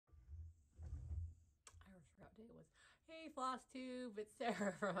day was. Hey Flosstube, it's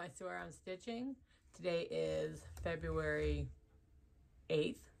Sarah from I Swear I'm Stitching. Today is February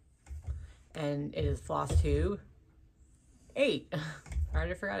 8th and it is Flosstube 8. I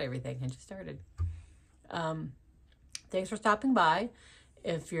already forgot everything and just started. Thanks for stopping by.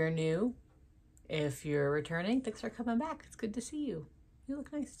 If you're new, if you're returning, thanks for coming back. It's good to see you. You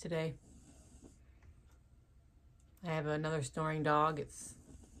look nice today. I have another snoring dog. It's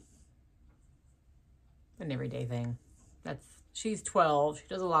an everyday thing. She's 12. She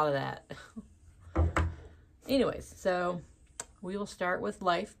does a lot of that. Anyways, so we will start with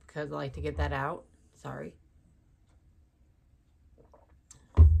life because I like to get that out. Sorry.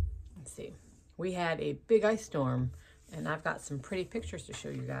 Let's see. We had a big ice storm and I've got some pretty pictures to show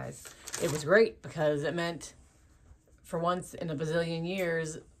you guys. It was great because it meant for once in a bazillion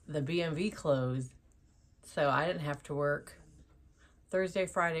years, the BMV closed. So I didn't have to work Thursday,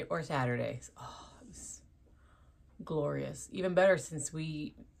 Friday, or Saturday. Oh, it was glorious. Even better since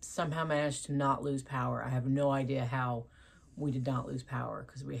we somehow managed to not lose power. I have no idea how we did not lose power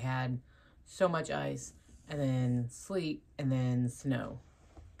because we had so much ice and then sleet and then snow.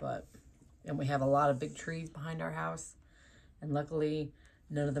 And we have a lot of big trees behind our house. And luckily,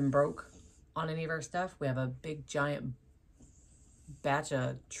 none of them broke on any of our stuff. We have a big giant batch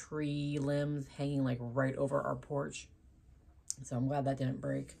of tree limbs hanging like right over our porch. So I'm glad that didn't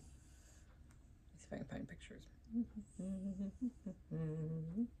break. Let's see if I can find pictures.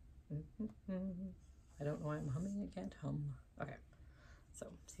 I don't know why I'm humming. I can't hum. Okay. So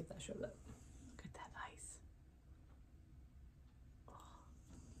see if that shows up. Look at that ice. Oh.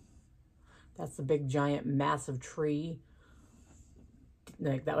 That's the big giant massive tree.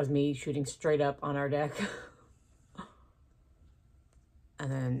 Like that was me shooting straight up on our deck.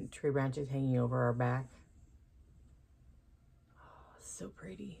 And then tree branches hanging over our back. Oh, so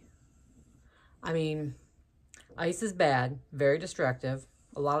pretty. I mean, ice is bad, very destructive.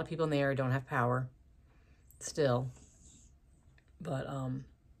 A lot of people in the area don't have power still. But,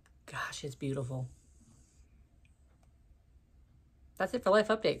 gosh, it's beautiful. That's it for life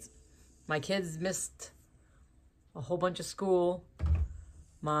updates. My kids missed a whole bunch of school.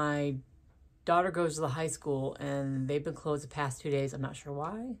 My daughter goes to the high school and they've been closed the past 2 days. I'm not sure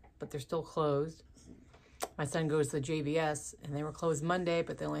why, but they're still closed. My son goes to the JVS and they were closed Monday,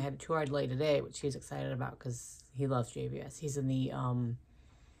 but they only had a 2-hour delay today, which he's excited about because he loves JVS. He's in the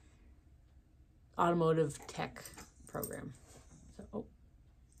automotive tech program. So,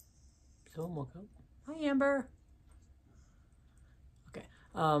 someone woke up. Hi, Amber. Okay.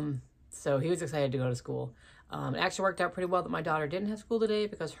 So he was excited to go to school. It actually worked out pretty well that my daughter didn't have school today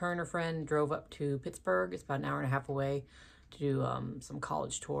because her and her friend drove up to Pittsburgh. It's about an hour and a half away to do some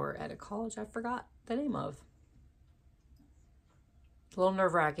college tour at a college I forgot the name of. It's a little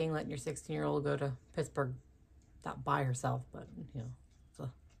nerve-wracking letting your 16-year-old go to Pittsburgh, not by herself, but, you know, so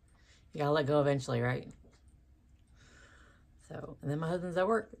you gotta let go eventually, right? So, and then my husband's at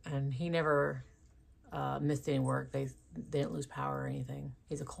work, and he never missed any work. They didn't lose power or anything.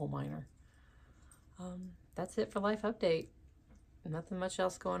 He's a coal miner. That's it for life update. Nothing much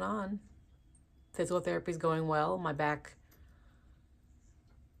else going on. Physical therapy's going well. My back,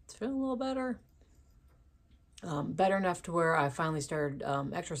 it's feeling a little better. Better enough to where I finally started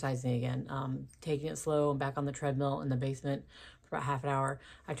exercising again. Taking it slow and back on the treadmill in the basement for about half an hour.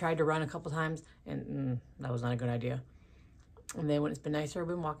 I tried to run a couple times and that was not a good idea. And then when it's been nicer, I've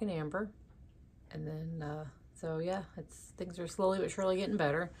been walking Amber. And then, so yeah, things are slowly but surely getting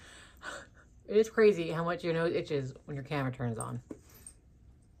better. It is crazy how much your nose itches when your camera turns on.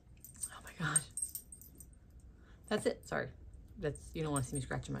 Oh my gosh. That's it. Sorry. You don't want to see me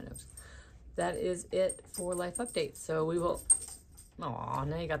scratching my nose. That is it for life updates. So we will, aw,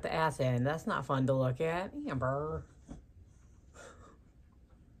 now you got the ass end. That's not fun to look at. Amber.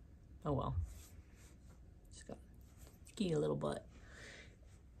 Oh well. Just got a skinny little butt.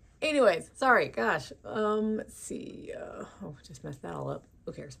 Anyways, sorry, gosh. Let's see. Oh, just messed that all up.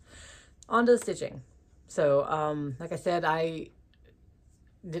 Who cares? On to the stitching. So, like I said, I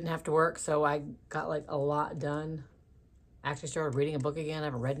didn't have to work, so I got like a lot done. I actually started reading a book again. I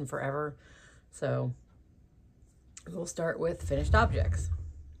haven't read in forever. So we'll start with finished objects.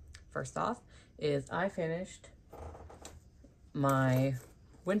 First off is I finished my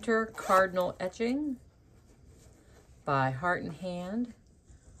Winter Cardinal etching by Heart and Hand.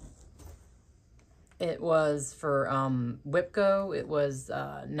 It was for WIPCO. It was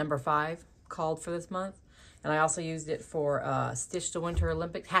number 5 called for this month. And I also used it for Stitch the Winter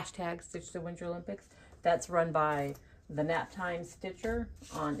Olympics, hashtag Stitch the Winter Olympics. That's run by the Naptime Stitcher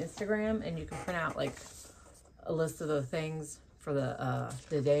on Instagram. And you can print out like a list of the things for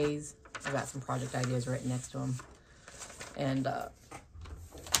the days I got some project ideas written next to them. And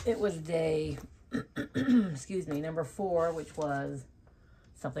it was day, excuse me, number 4, which was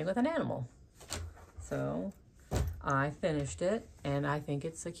something with an animal. So I finished it, and I think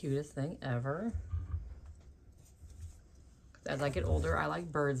it's the cutest thing ever. As I get older, I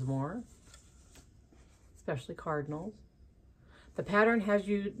like birds more, especially cardinals. The pattern has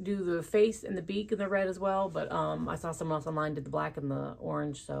you do the face and the beak in the red as well, but I saw someone else online did the black and the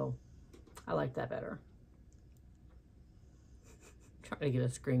orange, so I like that better. Trying to get a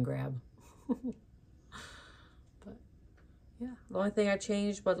screen grab. But yeah, the only thing I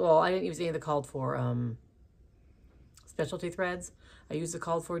changed was, well, I didn't use any of the called for specialty threads. I used the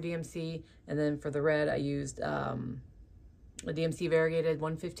called for DMC, and then for the red I used a DMC variegated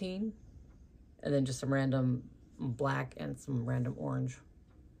 115, and then just some random black and some random orange.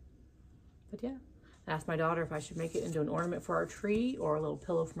 But yeah, I asked my daughter if I should make it into an ornament for our tree or a little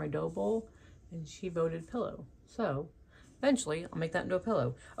pillow for my dough bowl, and she voted pillow. So eventually I'll make that into a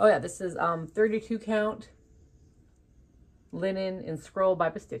pillow. Oh yeah, this is 32 count linen in scroll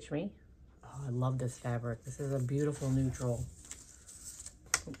by Stitch Me. Oh, I love this fabric. This is a beautiful neutral.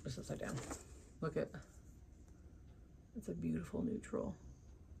 Oh, this is upside down. Look at, it's a beautiful neutral.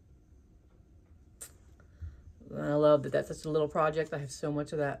 I love that that's such a little project. I have so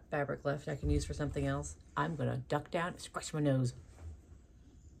much of that fabric left I can use for something else. I'm gonna duck down and scratch my nose.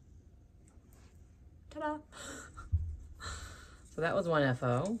 Ta-da! So that was one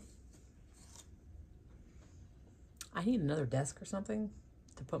FO. I need another desk or something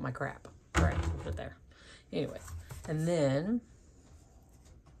to put my crap. All right, put it there. Anyways, and then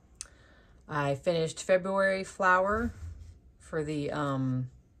I finished February flower for the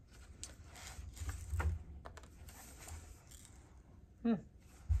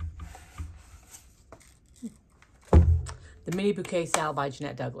the mini bouquet salve by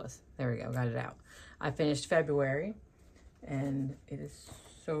Jeanette Douglas. There we go, got it out. I finished February, and it is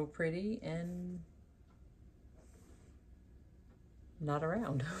so pretty and not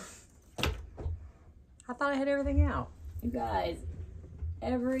around. I thought I had everything out. You guys,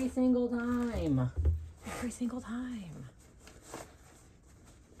 every single time. Every single time.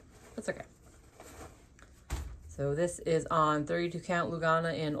 That's okay. So this is on 32 count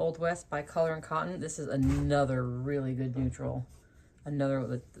Lugana in Old West by Color and Cotton. This is another really good neutral. Another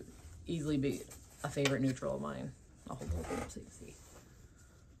that easily be a favorite neutral of mine. I'll hold the whole thing up so you can see.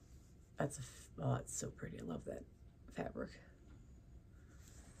 That's oh, it's so pretty. I love that fabric.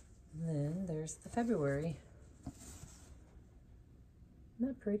 And then there's the February. Isn't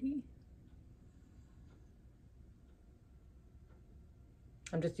that pretty?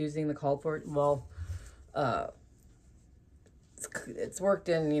 I'm just using the called for it. Well, it's worked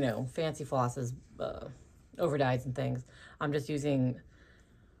in, you know, fancy flosses, over dyes and things. I'm just using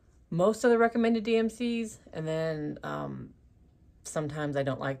most of the recommended DMCs, and then sometimes I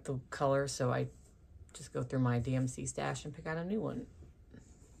don't like the color, so I just go through my DMC stash and pick out a new one.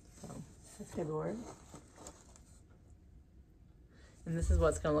 So that's February. And this is what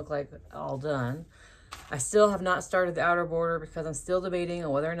it's going to look like all done. I still have not started the outer border because I'm still debating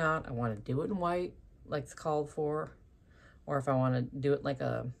on whether or not I want to do it in white, like it's called for, or if I want to do it like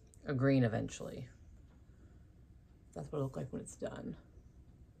a green eventually. That's what it'll look like when it's done.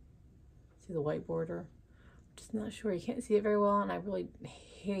 See the white border? I'm just not sure. You can't see it very well, and I really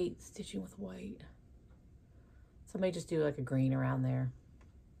hate stitching with white. So I may just do like a green around there.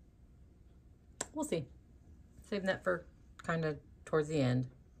 We'll see. Saving that for kind of towards the end.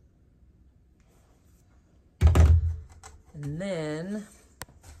 And then,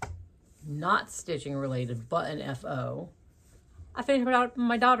 not stitching related, but an FO, I finished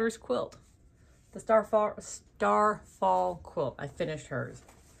my daughter's quilt. The Starfall quilt. I finished hers.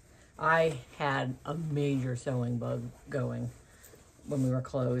 I had a major sewing bug going when we were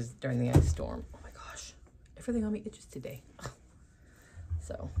closed during the ice storm. Oh my gosh. Everything on me itches today.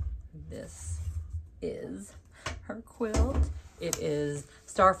 So, this is her quilt. It is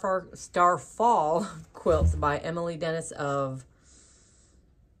Starfall Quilts by Emily Dennis of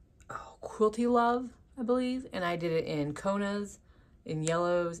Quilty Love, I believe. And I did it in Konas, in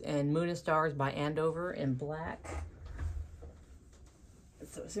yellows, and Moon and Stars by Andover in black.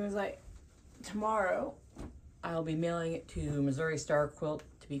 So as soon as tomorrow, I'll be mailing it to Missouri Star Quilt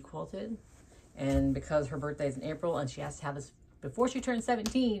to be quilted. And because her birthday is in April and she has to have this before she turns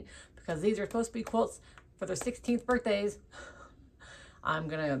 17, because these are supposed to be quilts for their 16th birthdays, I'm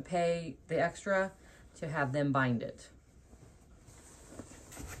going to pay the extra to have them bind it.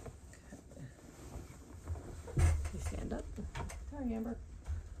 Okay. You stand up. Sorry, Amber.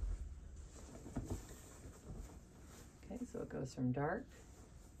 Okay, so it goes from dark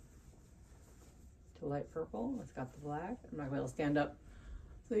light purple. It's got the black. I'm not gonna be able to stand up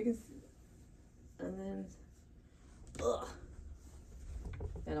so you can see. And then, ugh.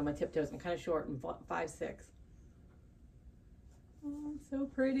 And on my tiptoes, I'm kind of short. I'm 5'6". Oh, it's so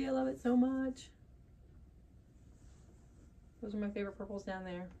pretty. I love it so much. Those are my favorite purples down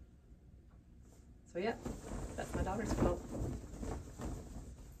there. So yeah, that's my daughter's quilt.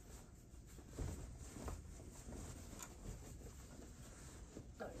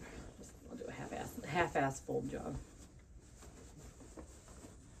 I'll do a half-ass fold job.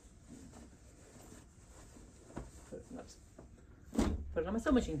 Put it on my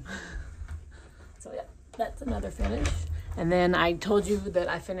sewing machine. So yeah, that's another finish. And then I told you that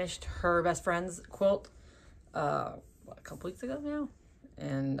I finished her best friend's quilt a couple weeks ago now.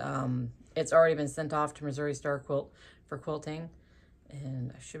 And it's already been sent off to Missouri Star Quilt for quilting.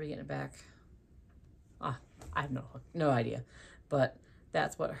 And I should be getting it back. I have no idea. But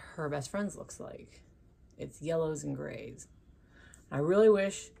that's what her best friend's looks like. It's yellows and grays. I really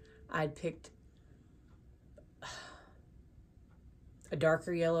wish I'd picked a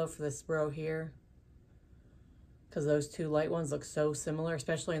darker yellow for this row here, because those two light ones look so similar,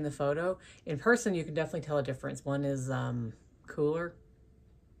 especially in the photo. In person, you can definitely tell a difference. One is cooler,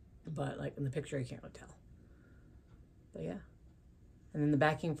 but like in the picture, you can't really tell. But yeah. And then the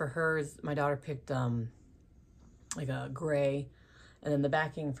backing for hers, my daughter picked like a gray. And then the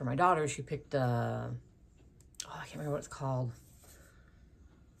backing for my daughter, she picked, I can't remember what it's called.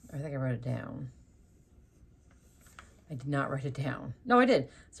 I think I wrote it down. I did not write it down. No, I did.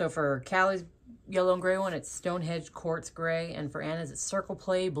 So for Callie's yellow and gray one, it's Stonehenge Quartz Gray. And for Anna's, it's Circle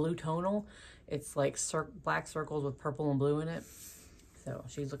Play Blue Tonal. It's like black circles with purple and blue in it. So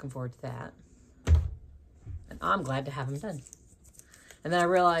she's looking forward to that. And I'm glad to have them done. And then I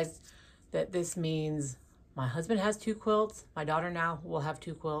realized that this means my husband has 2 quilts. My daughter now will have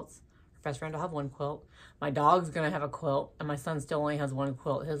 2 quilts. Her best friend will have 1 quilt. My dog's going to have a quilt. And my son still only has 1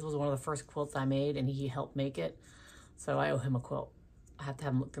 quilt. His was one of the first quilts I made, and he helped make it. So I owe him a quilt. I have to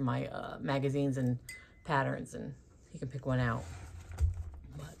have him look through my magazines and patterns, and he can pick one out.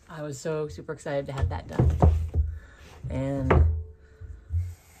 But I was so super excited to have that done. And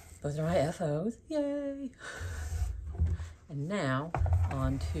those are my FOs. Yay! And now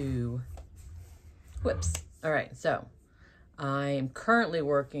on to whips. All right, so I am currently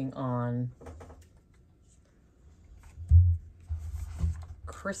working on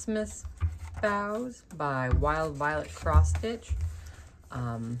Christmas Boughs by Wild Violet Cross Stitch.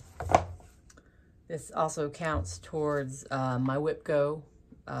 This also counts towards my whip go.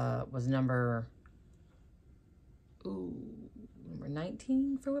 Was number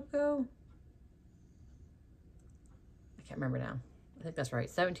 19 for whip go. I can't remember now. I think that's right.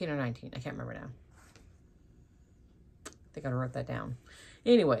 17 or 19. I can't remember now. I think I wrote that down.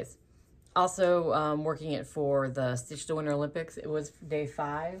 Anyways, also working it for the Stitch to Winter Olympics. It was day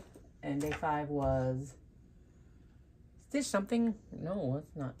 5. And day 5 was stitch something. No,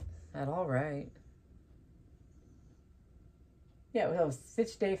 that's not at all right. Yeah, it was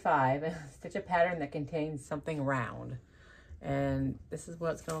stitch day 5. Stitch a pattern that contains something round. And this is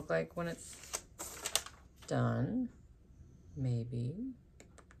what it's going to look like when it's done. Maybe.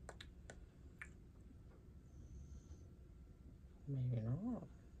 Maybe not.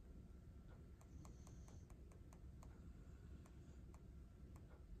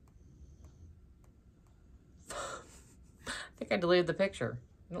 I think I deleted the picture.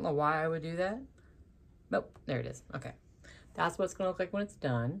 I don't know why I would do that. Nope, there it is. Okay. That's what it's going to look like when it's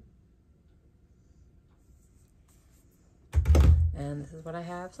done. And this is what I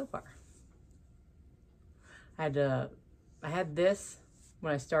have so far. I had this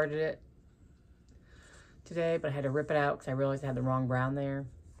when I started it today, but I had to rip it out because I realized I had the wrong brown there.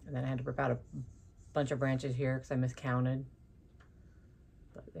 And then I had to rip out a bunch of branches here because I miscounted.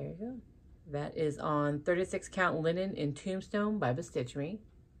 But there you go. That is on 36 count linen in Tombstone by Bestitch Me.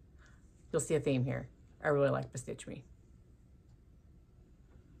 You'll see a theme here. I really like Bestitch Me.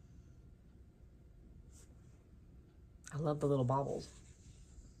 I love the little baubles.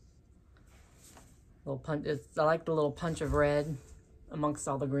 Little punch. I like the little punch of red amongst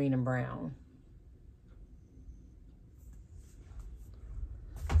all the green and brown.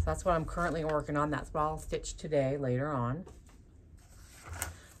 So that's what I'm currently working on. That's what I'll stitch today, later on.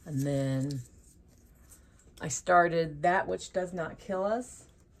 And then I started That Which Does Not Kill Us.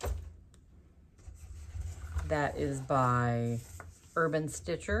 That is by Urban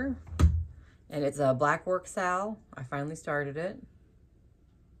Stitcher. And it's a black work sal. I finally started it.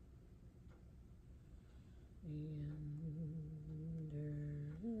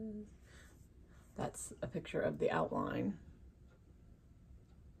 And that's a picture of the outline.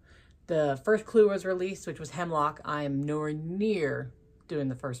 the first clue was released, which was hemlock. I am nowhere near doing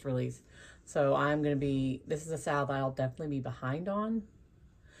the first release. So I'm going to be, this is a style that I'll definitely be behind on.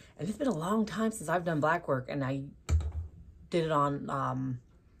 And it's been a long time since I've done black work, and I did it on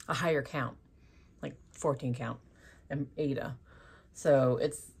a higher count, like 14 count and Ada. So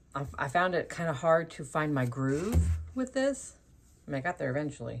it's, I found it kind of hard to find my groove with this. I mean, I got there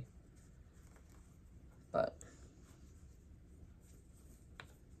eventually, but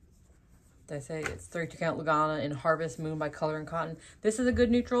I say it's 32 count Lugana in Harvest Moon by Color and Cotton. This is a good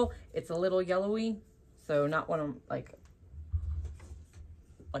neutral. It's a little yellowy, so not one of like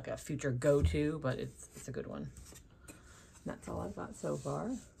a future go-to, but it's a good one. And that's all I've got so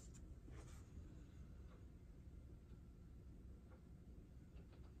far.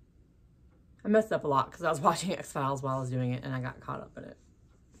 I messed up a lot because I was watching X-Files while I was doing it, and I got caught up in it.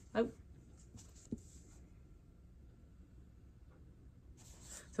 Oh.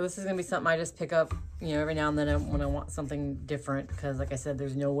 So this is going to be something I just pick up, you know, every now and then when I want something different, because like I said,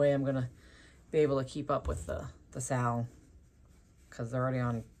 there's no way I'm going to be able to keep up with the Sal, because they're already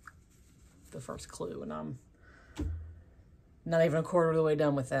on the first clue, and I'm not even a quarter of the way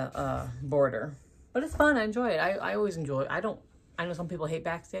done with that border. But it's fun. I enjoy it. I always enjoy it. I know some people hate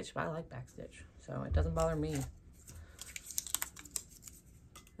backstitch, but I like backstitch, so it doesn't bother me.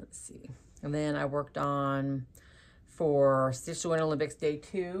 Let's see. And then I worked on, for Stitch to Winter Olympics Day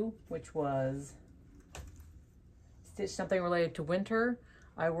 2, which was stitch something related to winter.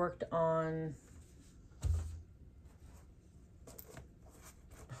 I worked on,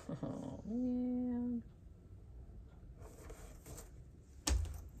 oh man,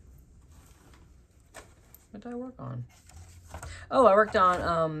 what did I work on? Oh, I worked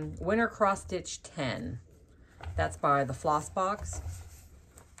on Winter Cross Stitch 10. That's by the Floss Box.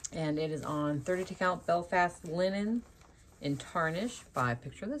 And it is on 32 count Belfast linen in tarnish by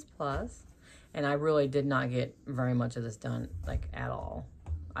Picture This Plus. And I really did not get very much of this done, like, at all.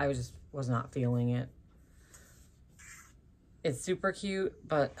 I was not feeling it. It's super cute,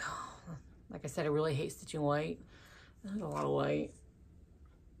 but like I said, I really hate stitching white. There's a lot of white.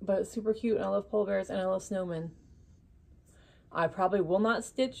 But it's super cute, and I love polar bears, and I love snowmen. I probably will not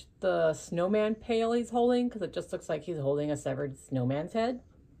stitch the snowman pail he's holding, because it just looks like he's holding a severed snowman's head.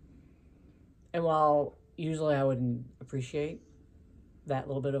 And while usually I wouldn't appreciate that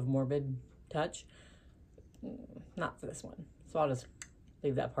little bit of morbid touch, not for this one. So I'll just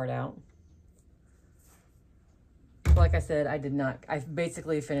leave that part out. Like I said, I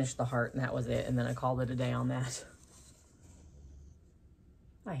basically finished the heart, and that was it. And then I called it a day on that.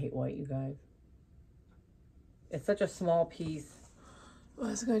 I hate white, you guys. It's such a small piece. Well,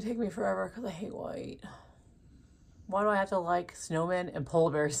 it's going to take me forever because I hate white. Why do I have to like snowmen and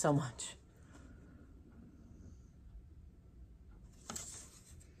polar bears so much?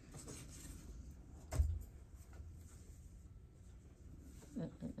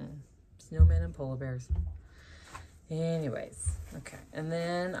 Snowmen and polar bears. Anyways, okay. And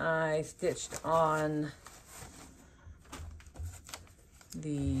then I stitched on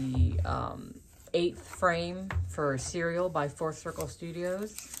the 8th frame for Serial by Fourth Circle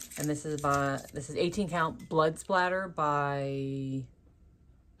Studios, and this is 18 count Blood Splatter by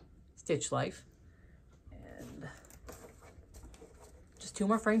Stitch Life, and just 2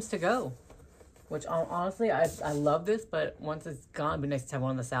 more frames to go. Which honestly, I love this, but once it's gone, it'd be nice to have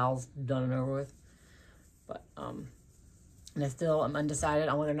one of the Sals done and over with. But and I'm undecided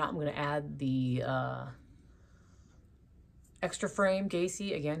on whether or not I'm going to add the extra frame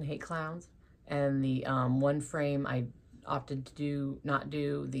Gacy, again, hate clowns. And the 1 frame I opted to not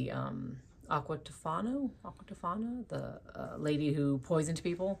do the Aqua Tofana, the lady who poisoned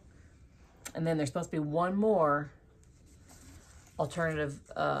people. And then there's supposed to be 1 more alternative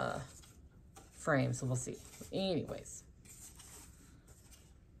frame, so we'll see. Anyways,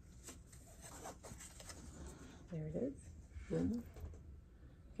 there it is.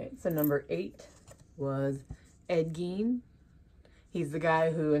 Okay, so number 8 was Ed Gein. He's the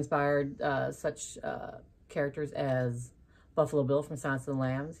guy who inspired such characters as Buffalo Bill from Silence of the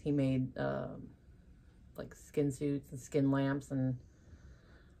Lambs. He made like skin suits and skin lamps, and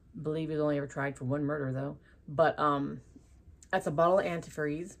I believe he's only ever tried for 1 murder though. But that's a bottle of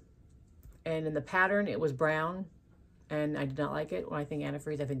antifreeze, and in the pattern it was brown, and I did not like it. When I think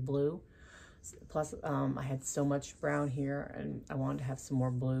antifreeze, I think blue. Plus, I had so much brown here, and I wanted to have some more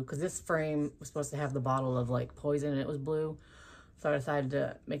blue, because this frame was supposed to have the bottle of like poison, and it was blue. So I decided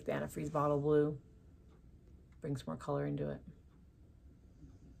to make the antifreeze bottle blue. Bring some more color into it.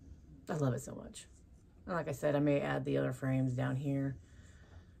 I love it so much. And like I said, I may add the other frames down here.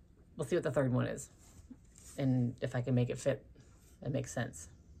 We'll see what the 3rd one is, and if I can make it fit and make sense.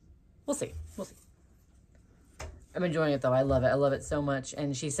 We'll We'll see. We'll see. I'm enjoying it though. I love it. I love it so much.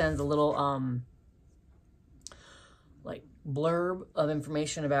 And she sends a little like blurb of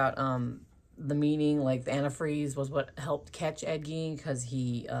information about the meaning. Like the antifreeze was what helped catch Ed Gein, because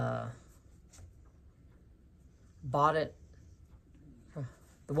he bought it.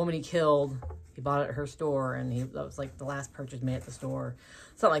 The woman he killed, he bought it at her store, and that was like the last purchase made at the store.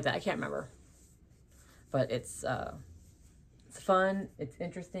 Something like that. I can't remember. But it's fun. It's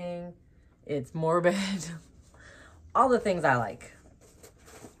interesting. It's morbid. All the things I like.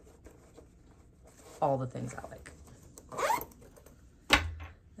 All the things I like.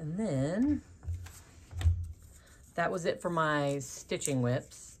 And then that was it for my stitching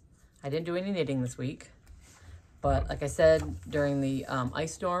whips. I didn't do any knitting this week. But like I said, during the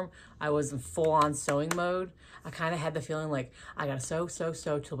ice storm, I was in full-on sewing mode. I kind of had the feeling like I got to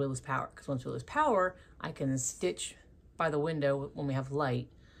sew till we lose power. Because once we lose power, I can stitch by the window when we have light.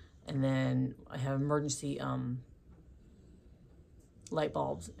 And then I have emergency light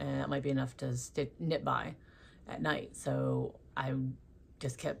bulbs, and that might be enough to knit by at night. So I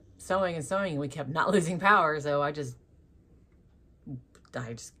just kept sewing and sewing, and we kept not losing power. So I got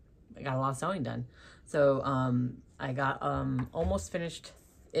a lot of sewing done. So I got almost finished.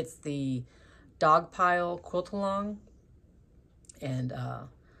 It's the dog pile quilt along, and I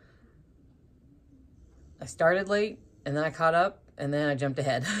started late, and then I caught up, and then I jumped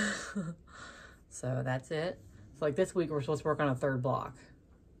ahead. So that's it. So like this week we're supposed to work on a third block,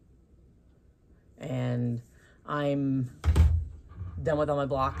 and I'm done with all my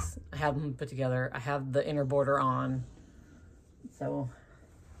blocks. I have them put together. I have the inner border on. So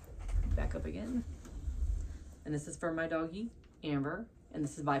back up again. And this is for my doggie, Amber. And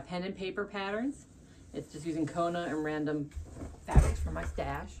this is by Pen and Paper Patterns. It's just using Kona and random fabrics from my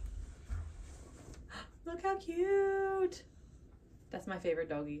stash. Look how cute. That's my favorite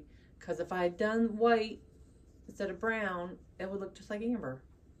doggie. Because if I had done white instead of brown, it would look just like Amber.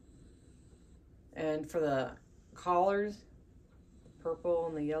 And for the collars, the purple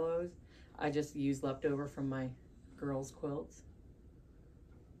and the yellows, I just used leftover from my girls' quilts.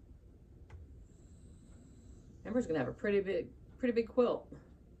 Amber's gonna have a pretty big quilt.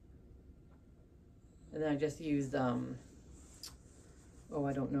 And then I just used oh,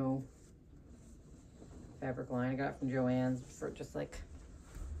 I don't know, fabric line I got from Joann's for just like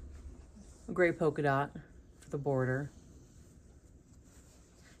a gray polka dot for the border.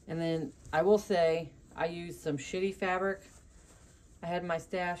 And then I will say I used some shitty fabric I had in my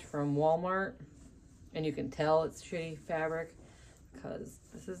stash from Walmart, and you can tell it's shitty fabric because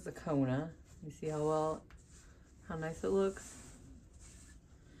this is the Kona. You see how nice it looks.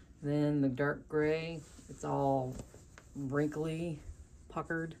 Then the dark gray, it's all wrinkly,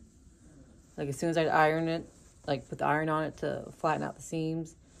 puckered. Like as soon as I'd iron it, like put the iron on it to flatten out the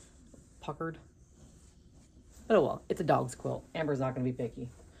seams, puckered. But oh well, it's a dog's quilt. Amber's not gonna be picky.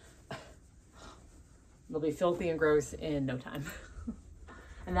 It'll be filthy and gross in no time.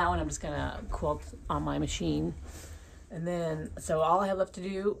 And that one I'm just gonna quilt on my machine. And then, so all I have left to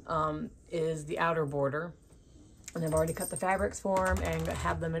do is the outer border. And I've already cut the fabrics for them and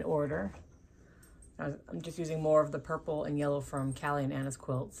have them in order. I'm just using more of the purple and yellow from Callie and Anna's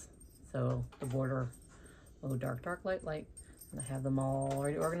quilts. So the border, oh, dark, dark, light, light. And I have them all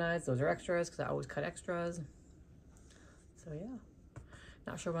already organized. Those are extras because I always cut extras. So yeah,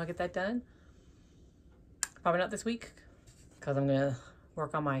 not sure when I'll get that done. Probably not this week because I'm gonna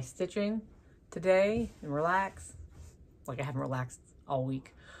work on my stitching today and relax. Like I haven't relaxed all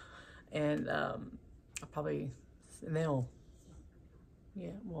week. And I'll probably, and then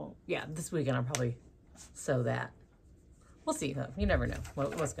this weekend I'll probably sew that. We'll see though. You never know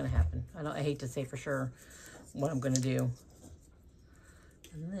what's gonna happen. I hate to say for sure what I'm gonna do.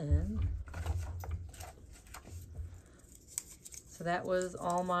 And then, so that was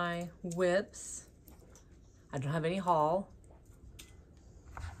all my whips. I don't have any haul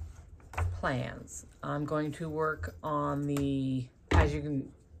plans. I'm going to work on the, as you can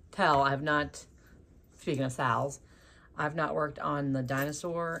tell, I have not, speaking of Sal's, I've not worked on the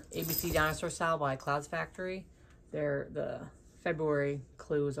ABC Dinosaur Sal by Cloudsfactory. They're the February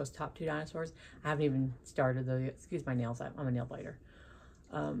clues, those top 2 dinosaurs. I haven't even started those yet. Excuse my nails, I'm a nail biter.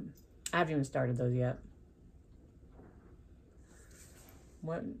 I haven't even started those yet.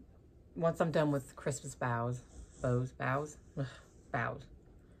 Once I'm done with Christmas Boughs, I'll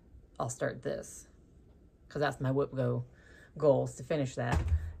start this. Because that's my whip goal is to finish that.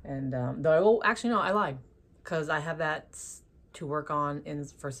 And though I will, actually no, I lied. Because I have that to work on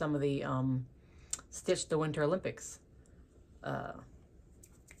for some of the Stitch the Winter Olympics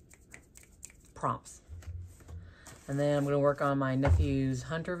prompts. And then I'm going to work on my nephew's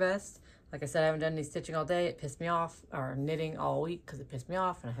hunter vest. Like I said, I haven't done any stitching all day. It pissed me off, or knitting all week because it pissed me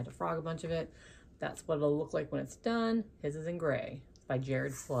off and I had to frog a bunch of it. That's what it'll look like when it's done. His is in gray. It's by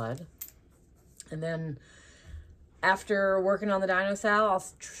Jared Flood. And then after working on the Dinosaurs, I'll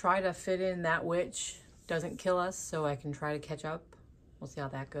try to fit in That Witch Doesn't Kill Us so I can try to catch up. We'll see how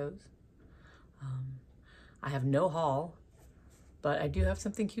that goes. I have no haul, but I do have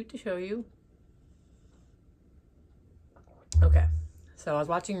something cute to show you. Okay, so I was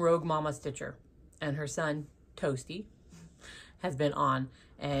watching RogueMamaStitcher, and her son, Toasty, has been on,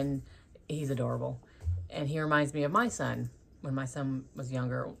 and he's adorable. And he reminds me of my son. When my son was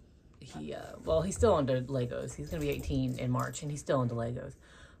younger, well, he's still into Legos. He's going to be 18 in March, and he's still into Legos.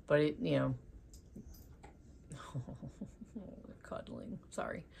 But, it, you know, cuddling,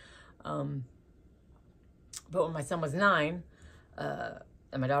 sorry. But when my son was 9,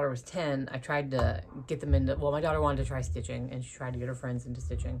 and my daughter was 10, I tried to get them into, well, my daughter wanted to try stitching, and she tried to get her friends into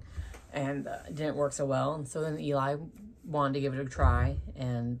stitching, and it didn't work so well. And so then Eli wanted to give it a try,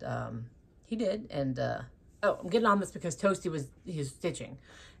 and he did. And oh, I'm getting on this because Toasty was stitching,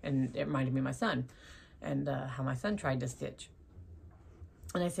 and it reminded me of my son, and how my son tried to stitch.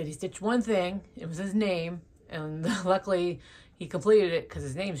 And I said he stitched one thing, it was his name, and luckily he completed it because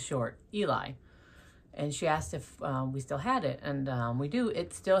his name's short, Eli. And she asked if we still had it, and we do.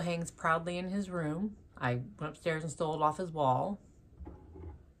 It still hangs proudly in his room. I went upstairs and stole it off his wall.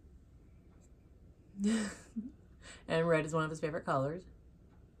 And red is one of his favorite colors.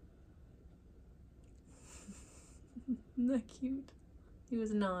 Isn't that cute? He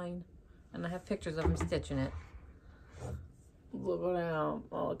was 9, and I have pictures of him stitching it. Look at him.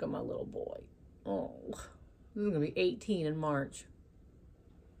 Oh, look at my little boy. Oh, this is going to be 18 in March.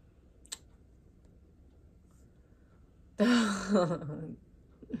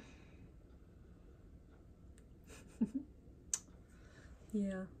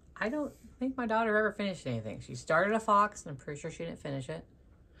 Yeah, I don't think my daughter ever finished anything. She started a fox, and I'm pretty sure she didn't finish it.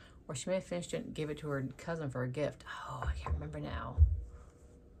 Or she may have finished it and gave it to her cousin for a gift. Oh, I can't remember now.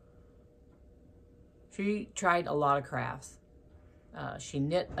 She tried a lot of crafts. She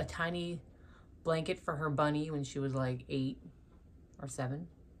knit a tiny blanket for her bunny when she was like 8 or 7.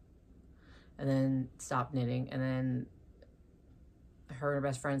 And then stopped knitting. And then her and her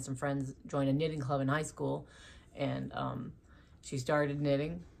best friend, some friends, joined a knitting club in high school, and she started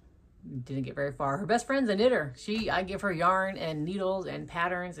knitting. Didn't get very far. Her best friend's a knitter. I give her yarn and needles and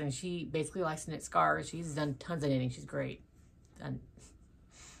patterns, and she basically likes to knit scarves. She's done tons of knitting. She's great.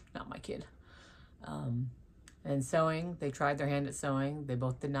 Not my kid. And sewing, they tried their hand at sewing. They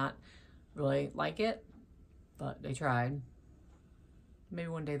both did not really like it, but they tried. Maybe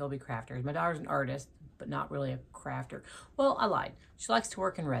one day they'll be crafters. My daughter's an artist, but not really a crafter. Well, I lied. She likes to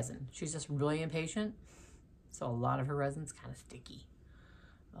work in resin. She's just really impatient, so a lot of her resin's kind of sticky.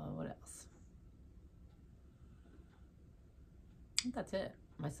 What else? I think that's it.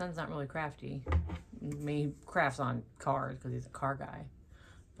 My son's not really crafty. I mean, he crafts on cars because he's a car guy,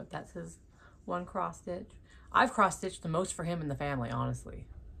 but that's his one cross stitch. I've cross stitched the most for him in the family, honestly.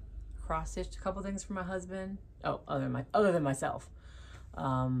 Cross stitched a couple things for my husband. Oh, other than myself.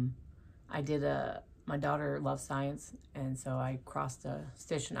 I did my daughter loves science, and so I crossed a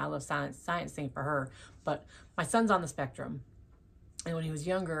stitch, and I love science thing for her. But my son's on the spectrum, and when he was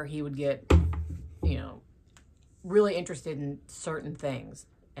younger, he would get, you know, really interested in certain things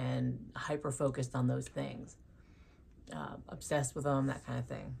and hyper focused on those things, obsessed with them, that kind of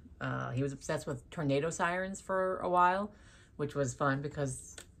thing. He was obsessed with tornado sirens for a while, which was fun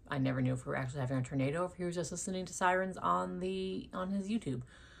because I never knew if we were actually having a tornado, or if he was just listening to sirens on his YouTube.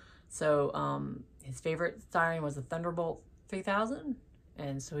 So his favorite siren was the Thunderbolt 3000,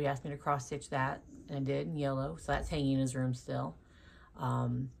 and so he asked me to cross stitch that, and I did in yellow. So that's hanging in his room still.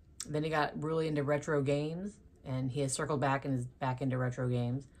 Then he got really into retro games, and he has circled back and is back into retro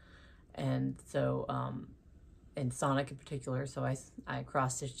games. And so and Sonic in particular. So I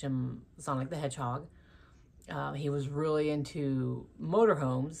cross stitched him Sonic the Hedgehog. He was really into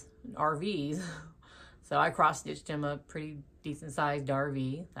motorhomes, RVs, so I cross-stitched him a pretty decent-sized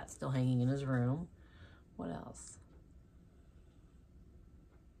RV. That's still hanging in his room. What else?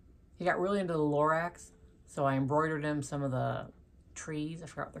 He got really into the Lorax, so I embroidered him some of the trees. I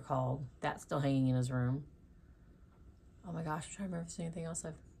forgot what they're called. That's still hanging in his room. Oh my gosh, I'm trying to remember if there's anything else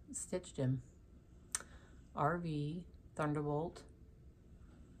I've stitched him. RV, Thunderbolt,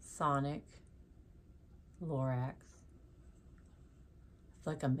 Sonic, Lorax. I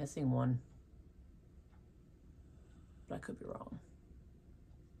feel like I'm missing one, but I could be wrong.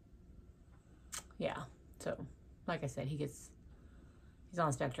 Yeah, so like I said, he's on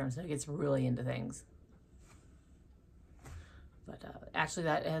the spectrum, so he gets really into things. But actually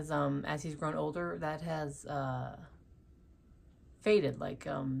that has, as he's grown older, that has faded. Like,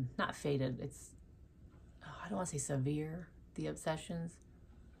 not faded. It's, I don't want to say severe, the obsessions.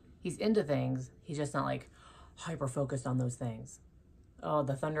 He's into things. He's just not like hyper-focused on those things. Oh,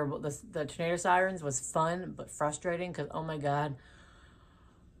 the tornado sirens was fun, but frustrating because, oh my God,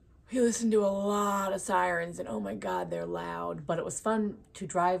 we listened to a lot of sirens and oh my God, they're loud. But it was fun to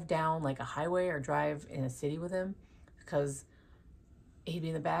drive down like a highway or drive in a city with him because he'd be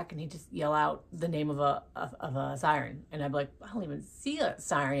in the back and he'd just yell out the name of a siren. And I'd be like, I don't even see a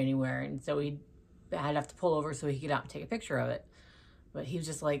siren anywhere. And so I'd have to pull over so he could get out and take a picture of it. But he was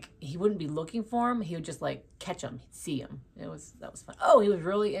just like, he wouldn't be looking for him. He would just like catch him. He'd see him. That was fun. Oh, he was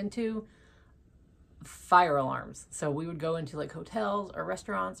really into fire alarms. So we would go into like hotels or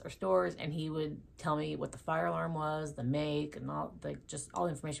restaurants or stores and he would tell me what the fire alarm was, the make, and all, like just all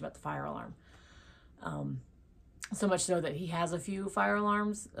the information about the fire alarm. So much so that he has a few fire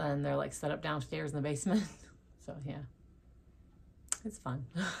alarms and they're like set up downstairs in the basement. So yeah, it's fun.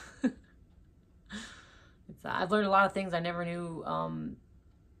 I've learned a lot of things I never knew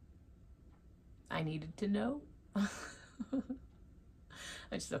I needed to know.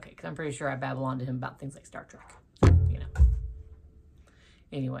 Which is okay, because I'm pretty sure I babble on to him about things like Star Trek, you know.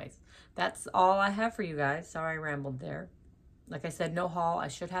 Anyways, that's all I have for you guys. Sorry I rambled there. Like I said, no haul. I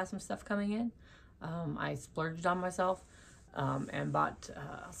should have some stuff coming in. I splurged on myself and bought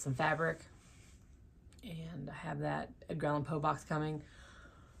some fabric. And I have that Edgar Allan Poe box coming.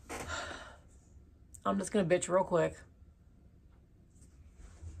 I'm just going to bitch real quick.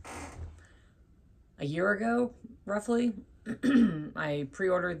 A year ago, roughly, I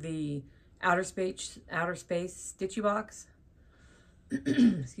pre-ordered the Outer Space Stitchy box.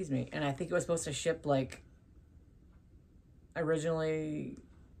 Excuse me. And I think it was supposed to ship like originally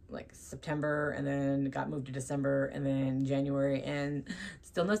like September, and then it got moved to December, and then January, and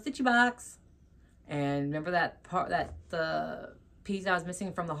still no Stitchy box. And remember that part, that the piece I was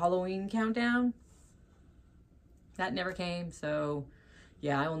missing from the Halloween countdown? That never came. So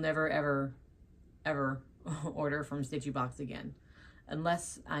yeah, I will never ever order from Stitchy box again,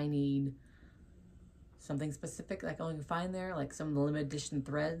 unless I need something specific like I only can find there, like some of the limited edition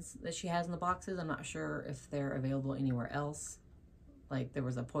threads that she has in the boxes. I'm not sure if they're available anywhere else. Like there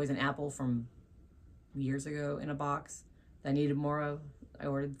was a poison apple from years ago in a box that I needed more of. I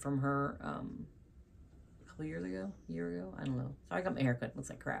ordered from her a year ago, I don't know. Sorry, I got my haircut, looks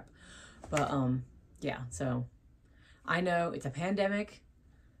like crap. But yeah, so I know it's a pandemic,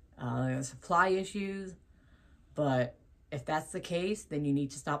 there's supply issues, but if that's the case, then you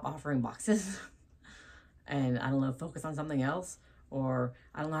need to stop offering boxes and I don't know, focus on something else. Or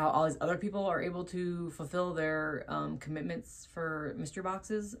I don't know how all these other people are able to fulfill their commitments for mystery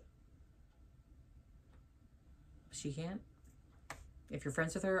boxes. She can't. If you're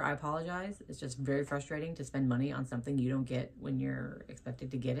friends with her, I apologize. It's just very frustrating to spend money on something you don't get when you're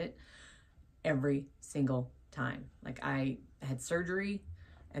expected to get it every single time. Like I had surgery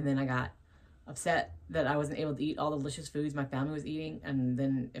and then I got upset that I wasn't able to eat all the delicious foods my family was eating. And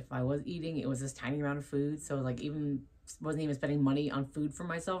then if I was eating, it was this tiny amount of food. So like wasn't even spending money on food for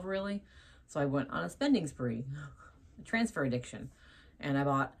myself really. So I went on a spending spree, a transfer addiction. And I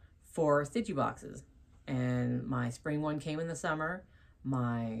bought 4 Stitchy boxes. And my spring one came in the summer.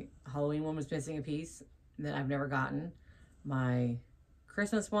 My Halloween one was missing a piece that I've never gotten. My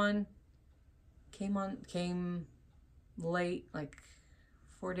Christmas one came late, like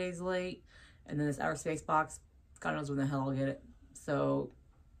 4 days late. And then this outer space box, God knows when the hell I'll get it. So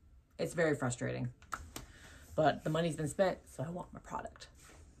it's very frustrating. But the money's been spent, so I want my product.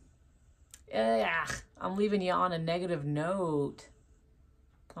 Yeah, I'm leaving you on a negative note.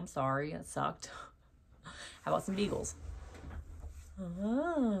 I'm sorry, that sucked. How about some beagles?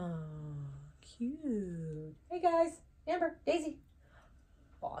 Oh, cute. Hey guys, Amber, Daisy.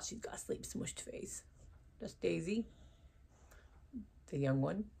 Oh, she's got a sleep smushed face. That's Daisy, the young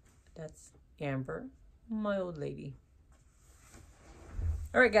one. That's Amber, my old lady.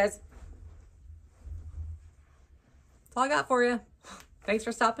 All right, guys. That's all I got for you. Thanks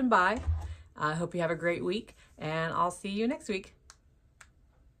for stopping by. I hope you have a great week, and I'll see you next week.